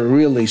 You're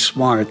really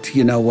smart.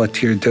 You know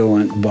what you're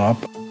doing, Bob.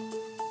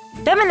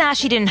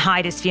 Ben-Menashe didn't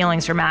hide his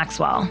feelings for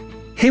Maxwell.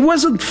 He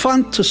wasn't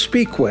fun to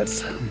speak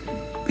with.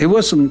 He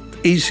wasn't an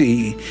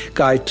easy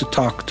guy to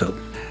talk to.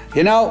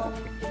 You know,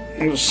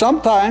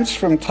 sometimes,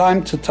 from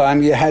time to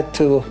time, you had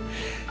to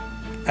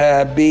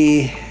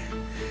be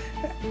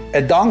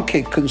a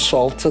donkey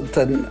consultant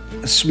and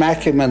smack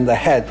him in the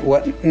head.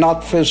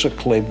 Not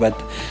physically, but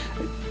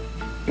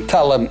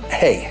tell him,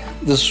 hey,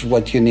 this is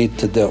what you need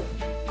to do.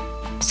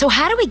 So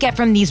how do we get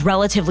from these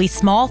relatively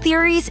small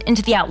theories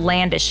into the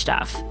outlandish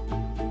stuff?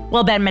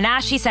 Well,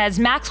 Ben-Menashe says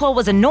Maxwell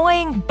was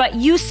annoying but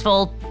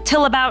useful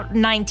till about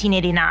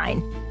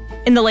 1989.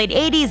 In the late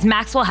 80s,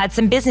 Maxwell had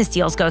some business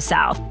deals go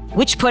south,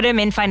 which put him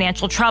in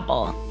financial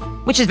trouble.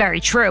 Which is very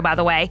true, by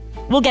the way.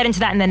 We'll get into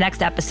that in the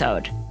next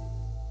episode.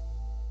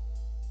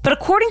 But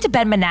according to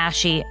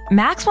Ben-Menashe,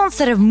 Maxwell,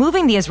 instead of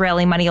moving the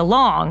Israeli money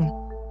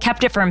along,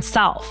 kept it for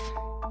himself.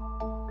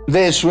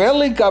 The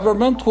Israeli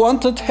government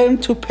wanted him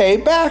to pay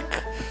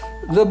back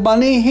the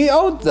money he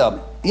owed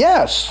them.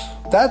 Yes,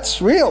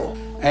 that's real.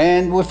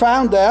 And we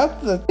found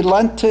out that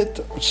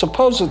he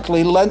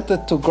supposedly lent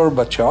it to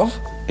Gorbachev.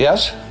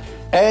 Yes.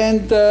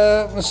 And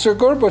Mr.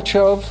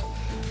 Gorbachev,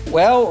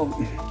 well,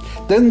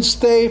 didn't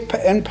stay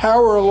in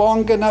power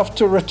long enough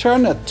to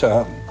return it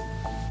to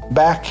him.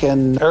 Back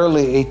in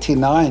early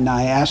 '89,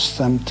 I asked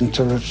them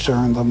to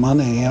return the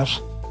money, yes.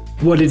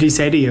 What did he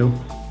say to you?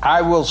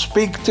 I will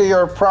speak to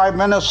your prime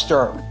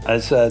minister. I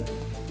said,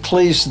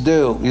 please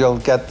do. You'll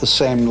get the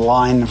same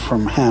line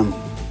from him.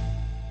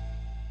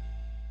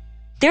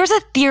 There's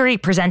a theory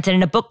presented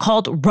in a book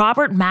called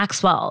Robert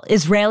Maxwell,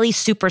 Israeli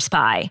Super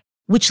Spy,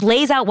 which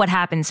lays out what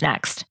happens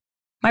next.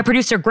 My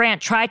producer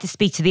Grant tried to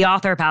speak to the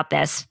author about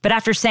this, but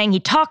after saying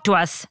he'd talk to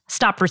us,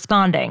 stopped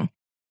responding.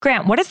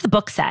 Grant, what does the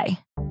book say?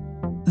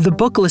 The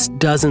book lists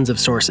dozens of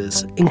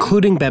sources,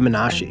 including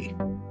Ben-Menashe,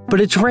 but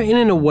it's written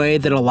in a way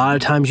that a lot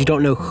of times you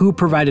don't know who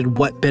provided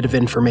what bit of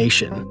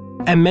information,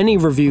 and many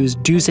reviews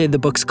do say the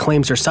book's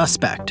claims are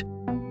suspect.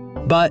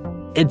 But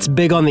it's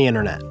big on the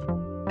internet,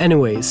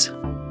 Anyways,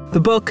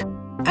 the book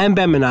and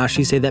Ben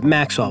Menashe say that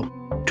Maxwell,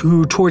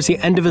 who towards the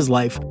end of his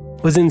life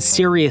was in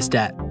serious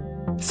debt,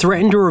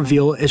 threatened to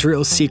reveal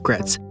Israel's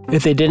secrets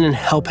if they didn't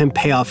help him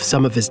pay off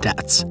some of his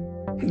debts.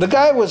 The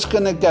guy was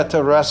going to get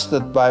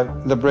arrested by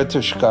the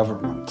British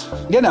government.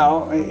 You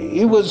know,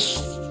 he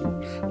was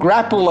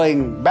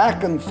grappling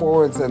back and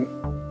forth and,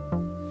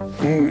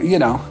 you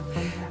know,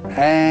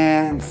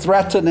 and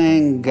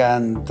threatening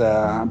and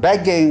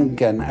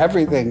begging and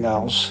everything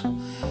else.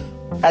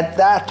 At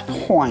that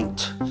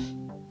point,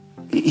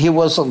 he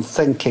wasn't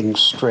thinking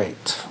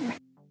straight.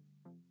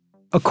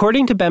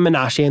 According to Ben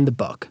Menashe in the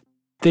book,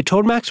 they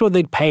told Maxwell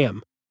they'd pay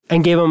him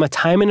and gave him a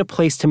time and a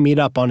place to meet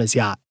up on his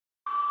yacht.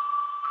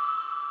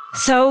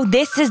 So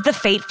this is the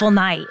fateful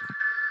night.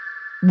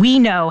 We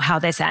know how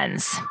this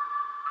ends.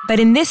 But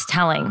in this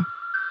telling,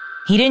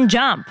 he didn't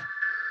jump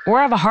or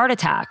have a heart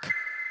attack.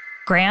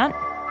 Grant?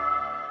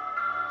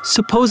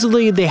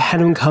 Supposedly, they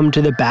had him come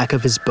to the back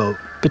of his boat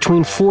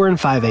between 4 and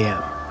 5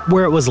 a.m.,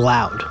 where it was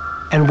loud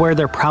and where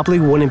there probably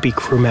wouldn't be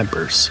crew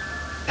members.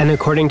 And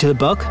according to the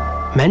book,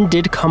 men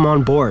did come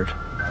on board,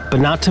 but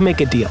not to make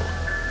a deal.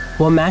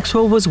 While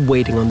Maxwell was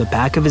waiting on the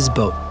back of his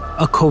boat,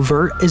 a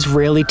covert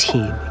Israeli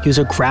team used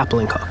a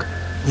grappling hook,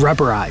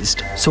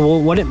 rubberized, so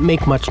it wouldn't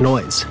make much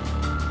noise.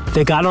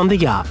 They got on the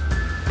yacht,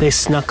 they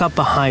snuck up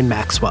behind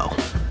Maxwell,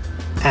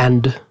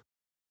 and...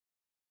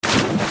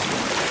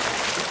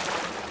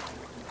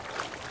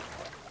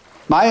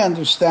 My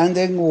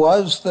understanding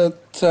was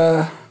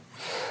that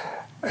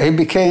he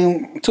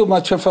became too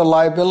much of a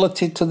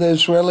liability to the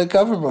Israeli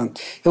government.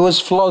 He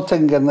was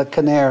floating in the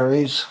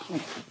Canaries.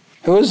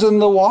 He was in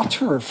the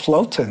water,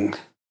 floating.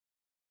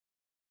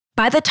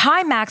 By the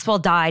time Maxwell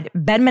died,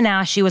 Ben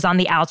Menashe was on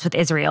the outs with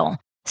Israel.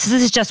 So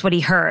this is just what he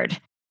heard.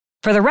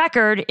 For the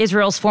record,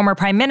 Israel's former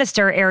Prime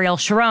Minister, Ariel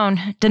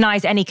Sharon,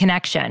 denies any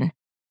connection.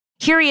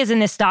 Here he is in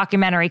this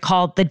documentary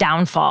called The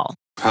Downfall.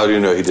 How do you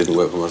know he didn't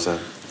work for Mossad?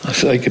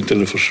 I can tell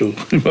you for sure.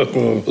 He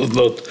was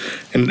not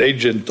an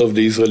agent of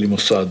the Israeli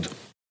Mossad.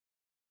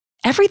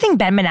 Everything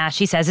Ben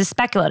Menashe says is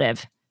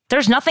speculative.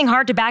 There's nothing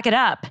hard to back it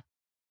up.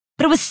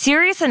 But it was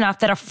serious enough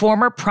that a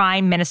former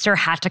prime minister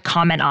had to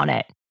comment on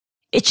it.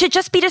 It should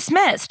just be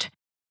dismissed.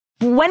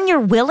 When you're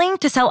willing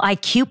to sell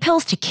IQ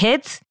pills to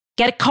kids,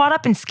 get caught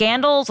up in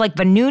scandals like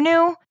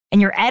Vanunu,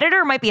 and your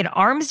editor might be an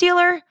arms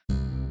dealer,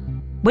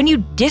 when you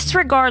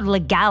disregard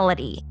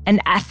legality and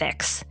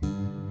ethics,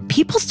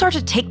 people start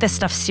to take this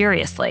stuff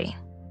seriously.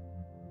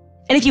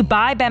 And if you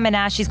buy Ben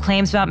Menashe's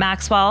claims about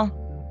Maxwell,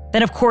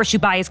 then of course you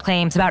buy his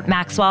claims about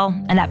Maxwell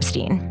and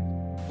Epstein.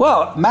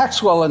 Well,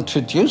 Maxwell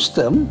introduced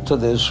them to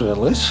the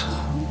Israelis,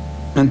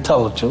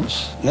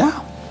 intelligence,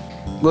 yeah.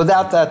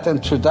 Without that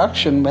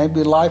introduction,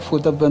 maybe life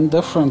would have been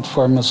different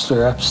for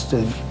Mr.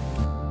 Epstein.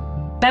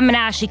 Ben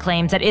Menashe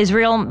claims that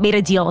Israel made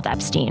a deal with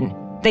Epstein.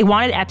 They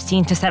wanted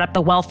Epstein to set up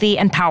the wealthy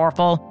and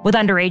powerful with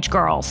underage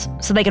girls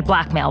so they could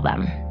blackmail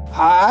them.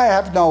 I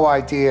have no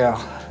idea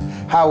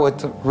how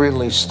it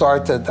really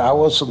started. I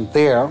wasn't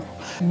there,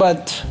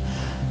 but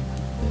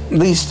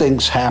these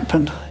things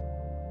happened.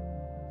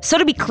 So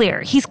to be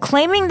clear, he's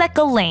claiming that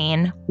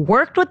Ghislaine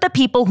worked with the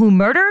people who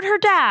murdered her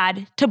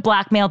dad to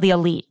blackmail the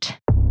elite.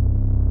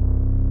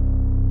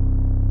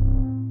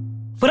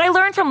 What I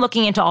learned from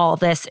looking into all of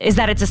this is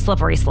that it's a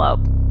slippery slope.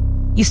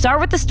 You start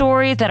with the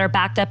stories that are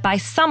backed up by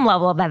some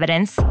level of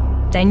evidence,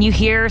 then you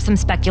hear some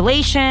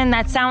speculation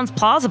that sounds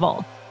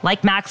plausible,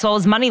 like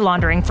Maxwell's money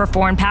laundering for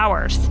foreign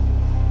powers.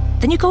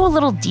 Then you go a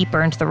little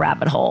deeper into the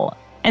rabbit hole,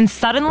 and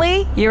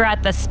suddenly you're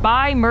at the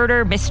spy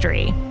murder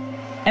mystery.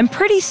 And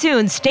pretty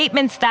soon,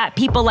 statements that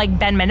people like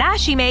Ben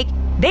Menashe make,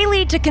 they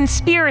lead to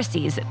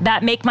conspiracies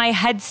that make my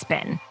head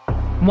spin.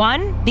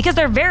 One, because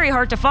they're very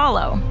hard to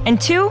follow, and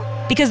two,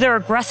 because they're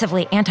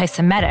aggressively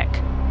anti-Semitic.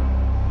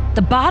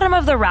 The bottom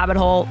of the rabbit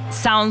hole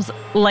sounds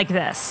like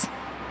this.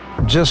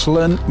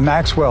 Ghislaine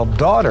Maxwell,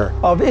 daughter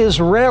of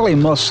Israeli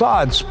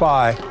Mossad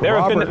spy There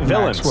have Robert been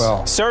villains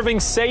Maxwell. serving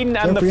Satan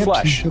and Jeffrey the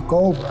flesh. Epstein took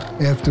over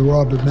after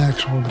Robert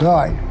Maxwell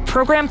died.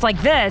 Programs like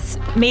this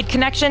made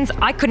connections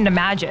I couldn't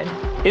imagine.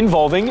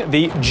 Involving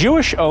the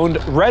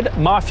Jewish-owned Red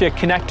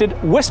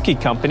Mafia-connected whiskey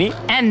company.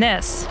 And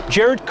this.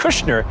 Jared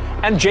Kushner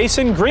and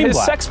Jason Greenblatt.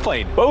 His sex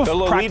plane. Both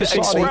practicing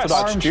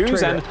Orthodox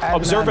Jews and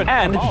observant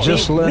and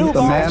Ghislaine,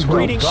 the man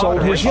who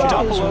sold his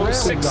job.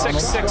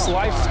 00666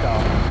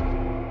 lifestyle.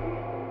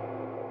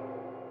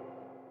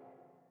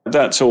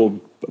 That's all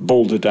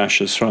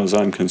balderdash as far as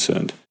I'm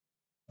concerned.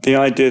 The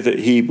idea that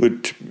he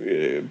would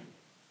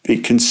be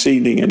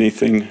concealing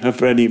anything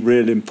of any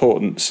real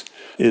importance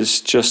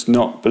is just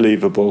not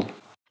believable.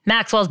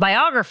 Maxwell's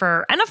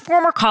biographer and a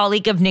former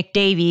colleague of Nick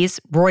Davies,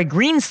 Roy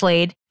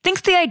Greenslade, thinks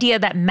the idea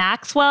that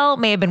Maxwell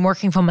may have been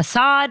working for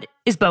Mossad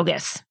is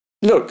bogus.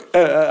 Look,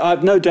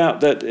 I've no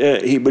doubt that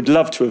he would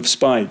love to have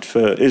spied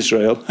for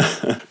Israel,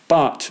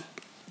 but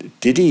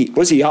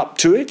was he up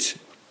to it?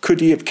 Could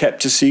he have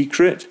kept a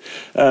secret?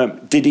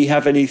 Did he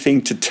have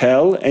anything to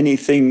tell,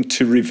 anything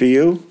to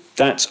reveal?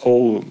 That's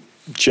all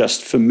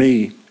just, for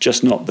me,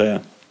 just not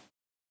there.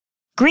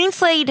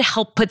 Greenslade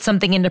helped put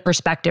something into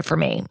perspective for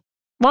me.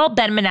 Well,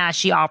 Ben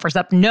Menashe offers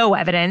up no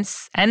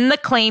evidence, and the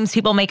claims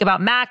people make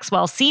about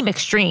Maxwell seem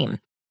extreme.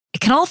 It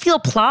can all feel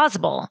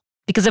plausible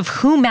because of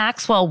who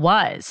Maxwell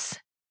was.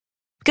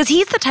 Because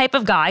he's the type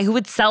of guy who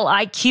would sell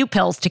IQ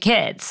pills to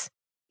kids.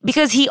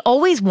 Because he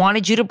always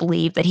wanted you to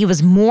believe that he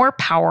was more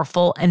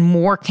powerful and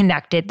more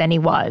connected than he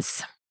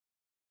was.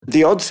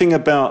 The odd thing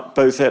about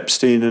both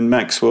Epstein and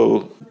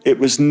Maxwell, it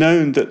was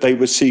known that they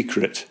were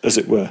secret, as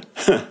it were.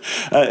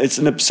 It's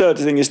an absurd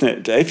thing, isn't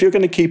it? If you're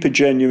going to keep a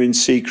genuine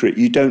secret,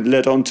 you don't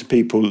let on to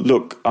people,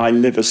 look, I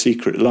live a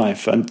secret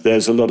life and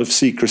there's a lot of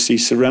secrecy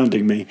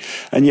surrounding me.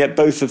 And yet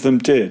both of them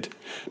did,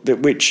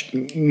 which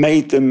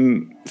made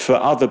them, for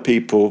other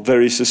people,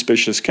 very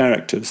suspicious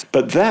characters.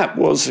 But that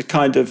was a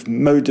kind of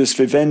modus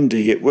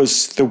vivendi. It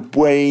was the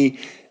way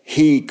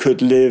he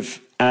could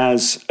live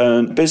as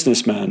a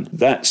businessman.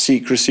 That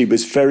secrecy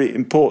was very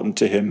important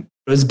to him.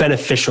 It was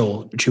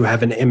beneficial to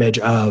have an image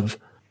of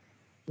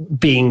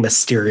being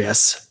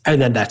mysterious,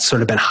 and then that's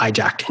sort of been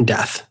hijacked in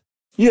death.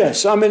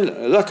 Yes, I mean,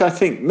 look, I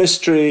think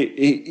mystery,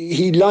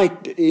 he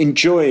liked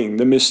enjoying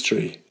the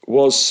mystery,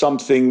 was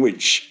something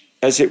which,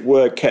 as it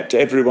were, kept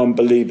everyone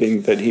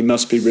believing that he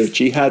must be rich.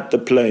 He had the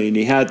plane,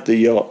 he had the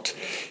yacht,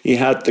 he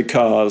had the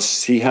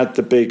cars, he had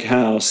the big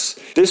house.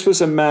 This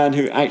was a man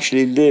who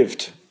actually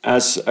lived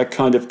as a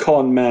kind of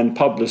con man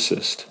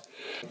publicist,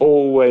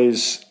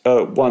 always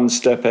one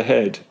step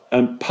ahead.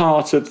 And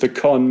part of the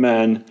con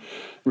man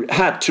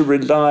had to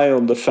rely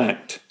on the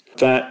fact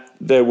that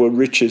there were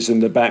riches in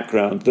the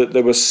background, that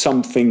there was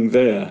something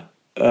there,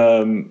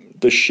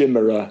 the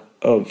shimmerer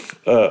of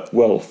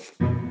wealth.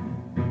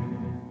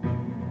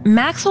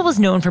 Maxwell was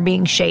known for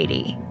being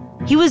shady.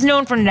 He was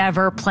known for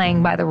never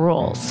playing by the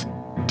rules.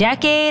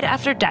 Decade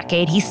after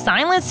decade, he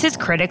silenced his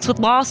critics with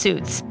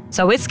lawsuits,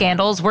 so his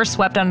scandals were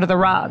swept under the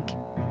rug.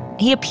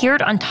 He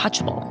appeared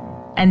untouchable.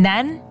 And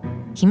then,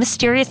 he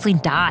mysteriously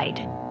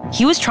died.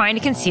 He was trying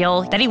to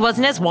conceal that he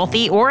wasn't as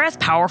wealthy or as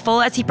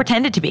powerful as he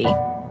pretended to be.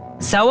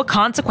 So a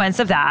consequence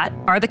of that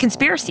are the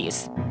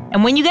conspiracies.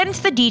 And when you get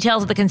into the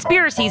details of the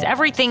conspiracies,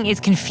 everything is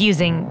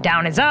confusing.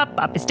 Down is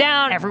up is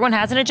down, everyone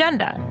has an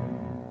agenda.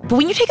 But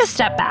when you take a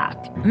step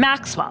back,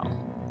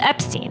 Maxwell,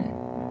 Epstein,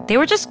 they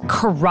were just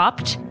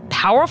corrupt,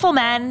 powerful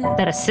men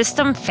that a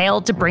system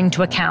failed to bring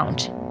to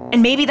account.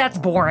 And maybe that's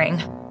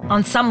boring.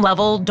 On some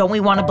level, don't we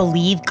want to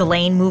believe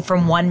Ghislaine moved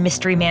from one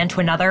mystery man to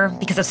another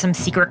because of some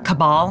secret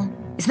cabal?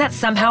 Isn't that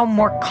somehow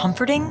more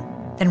comforting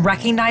than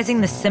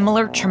recognizing the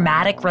similar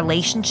traumatic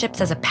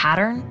relationships as a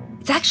pattern?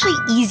 It's actually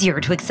easier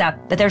to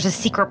accept that there's a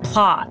secret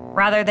plot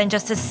rather than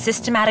just a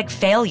systematic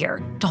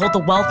failure to hold the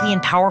wealthy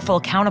and powerful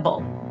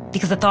accountable,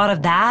 because the thought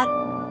of that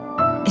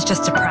is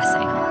just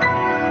depressing.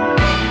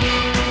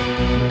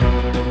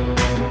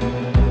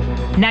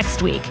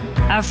 Next week,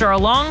 after a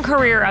long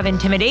career of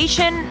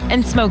intimidation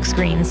and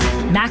smokescreens,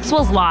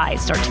 Maxwell's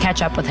lies start to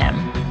catch up with him.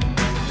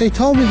 They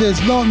told me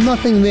there's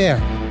nothing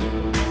there.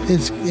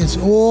 It's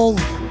all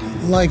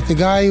like the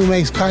guy who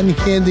makes cotton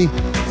candy,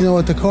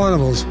 at the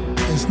carnivals.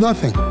 It's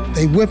nothing.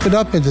 They whip it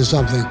up into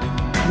something.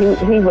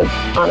 He was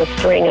on a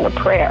string and a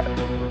prayer.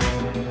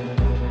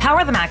 Power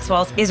of the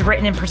Maxwells is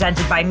written and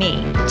presented by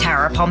me,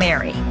 Tara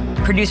Palmieri.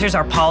 Producers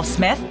are Paul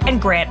Smith and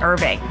Grant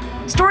Irving.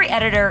 Story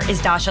editor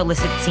is Dasha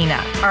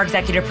Lisitsina. Our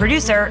executive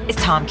producer is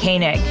Tom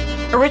Koenig.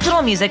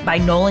 Original music by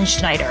Nolan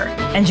Schneider.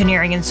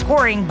 Engineering and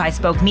scoring by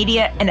Spoke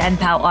Media and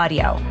NPAL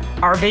Audio.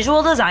 Our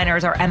visual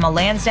designers are Emma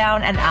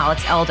Lansdowne and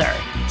Alex Elder.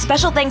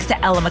 Special thanks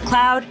to Ella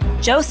McLeod,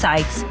 Joe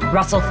Sykes,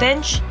 Russell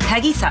Finch,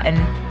 Peggy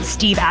Sutton,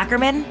 Steve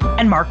Ackerman,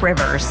 and Mark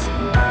Rivers.